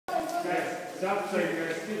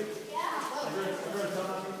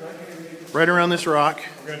Right around this rock.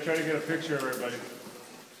 We're going to try to get a picture of everybody.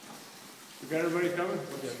 We got everybody coming?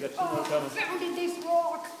 Okay, we got 2 more coming. Founded this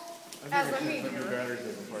rock. I think I should put new batteries in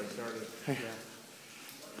before I started. Yeah.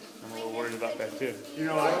 I'm a little worried about that too. You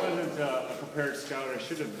know, I wasn't a prepared scout. I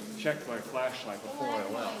should have checked my flashlight before I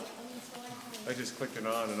left. I just clicked it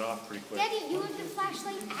on and off pretty quick. Daddy, use the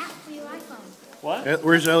flashlight app for your iPhone. What?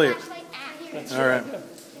 Where's Elliot? Flashlight app. All right.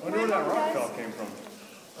 I wonder where that rock fell came from.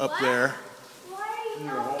 Up there. It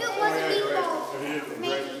was a meatball.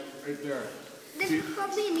 Maybe. Right there. This is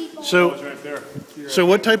probably a meatball. So, Right there. so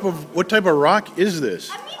what type of rock is this?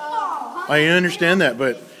 A meatball. I understand that,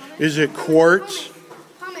 but is it quartz?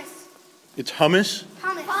 Hummus. It's hummus?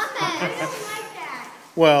 Hummus. I don't like that.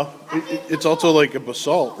 Well, it's also like a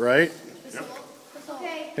basalt, right? Yep.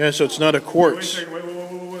 Okay. Yeah, so it's not a Wait a quartz. second. Wait.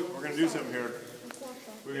 We're going to do something here.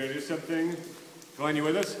 We're going to do something. Glenn, you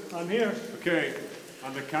with us? I'm here. Okay.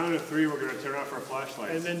 On the count of 3, we're going to turn off our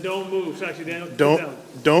flashlights. And then don't move. So actually, Daniel, get down.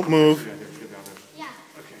 Don't move. Yeah, get down there.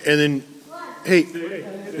 Yeah. And then, hey,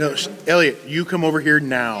 no, Elliot, you come over here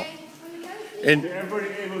now. And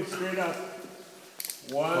Everybody, move straight up.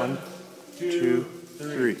 1, 2, 2,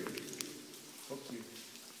 3. Oopsie.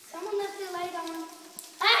 Someone left their light on.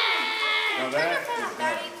 Now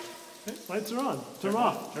that is Lights are on. Turn them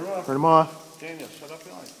off. Turn off. Turn them off. Daniel, shut up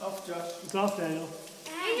your light. It's off, Daniel.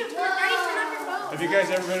 Have you guys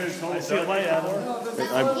ever been in total I see a light darkness? out there.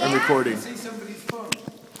 I'm recording.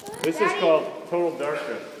 This is called total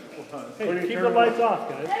darkness. Hey, keep the lights off,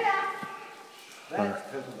 guys. No,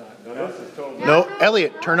 this is total darkness. No,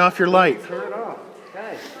 Elliot, turn off your light. Turn it off.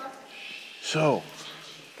 Guys. So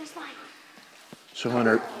This light. in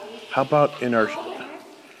our, how about in our,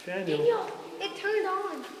 Daniel. It turned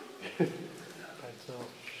on. Lights off.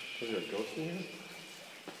 Is there a ghost in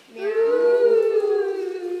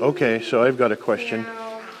here? okay, so I've got a question.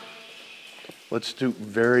 Let's do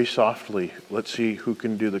very softly. Let's see who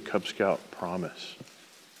can do the Cub Scout promise.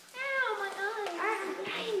 Ow, my eye.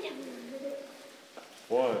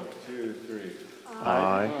 1, 2, 3.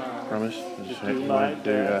 I promise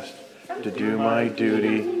to do my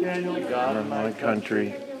duty for my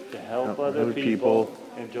country, To help other people,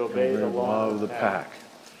 and to obey and the law love the pack.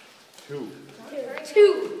 2.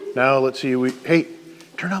 2. Now let's see. Hey,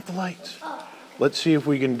 turn off the lights. Let's see if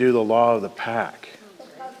we can do the law of the pack.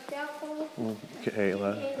 Okay,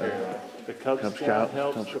 The Cub Scout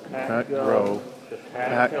helps the pack grow. The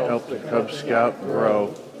Pack help the Cub Scout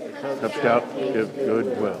grow. Cub Scout give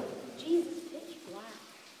goodwill.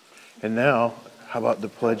 And now, how about the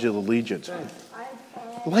Pledge of Allegiance?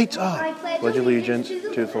 Lights off. Pledge allegiance to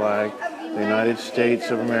the flag of the United States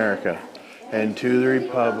of America and to the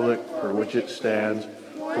republic for which it stands,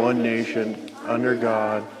 one nation, under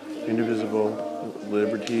God, indivisible, with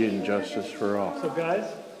liberty and justice for all. So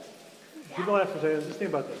guys, keep on for a second. Just think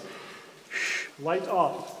about this. Lights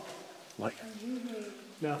off. Like,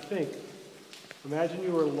 Now think. Imagine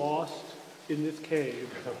you were lost in this cave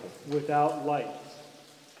without lights.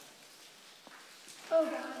 Oh,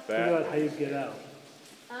 God. Think about how you get out.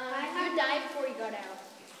 You would die before you got out.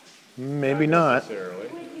 maybe not. Necessarily.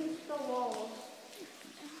 You would use the walls.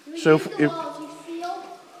 You would So use if- the walls. You sealed.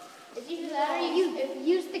 If you use that, or you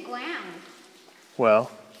use the ground.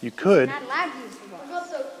 Well, you could. Not allowed to use the walls.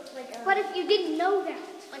 But if you didn't know that,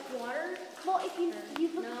 like water. Well, if you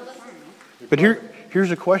put the ground. But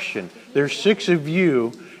here's a question. There's 6 of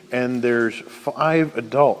you, and there's 5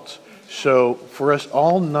 adults. So for us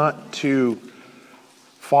all not to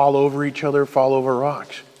fall over each other, fall over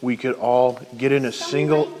rocks, we could all get in a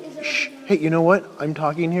single. Shh. Hey, you know what? I'm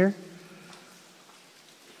talking here.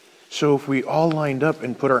 So if we all lined up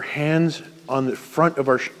and put our hands on the front of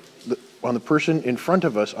on the person in front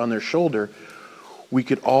of us on their shoulder, we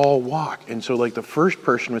could all walk. And so like the first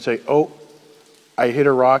person would say, "Oh, I hit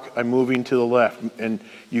a rock, I'm moving to the left," and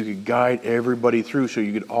you could guide everybody through so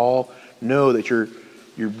you could all know that you're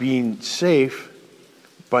being safe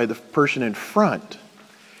by the person in front,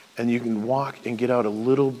 and you can walk and get out a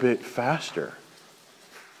little bit faster.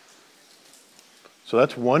 So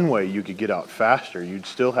that's one way you could get out faster. You'd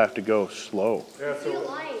still have to go slow. Yeah,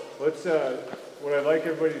 so let's, what I'd like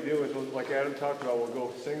everybody to do is, like Adam talked about, we'll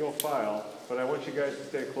go single file, but I want you guys to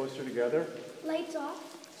stay closer together. Lights off.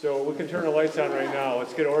 So we can turn the lights on right now.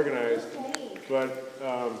 Let's get organized. But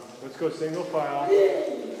let's go single file.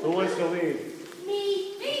 Who wants to lead?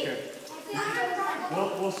 Me. Okay.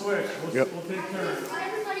 We'll switch. We'll take turns.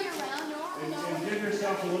 Everybody around, And give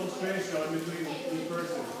yourself a little space though in between each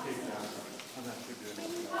person.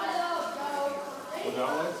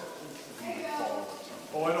 Without lights?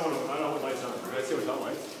 Oh, I don't want lights on. Did I say without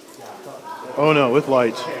lights? Oh no, with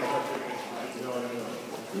lights.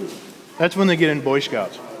 That's when they get in Boy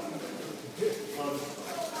Scouts.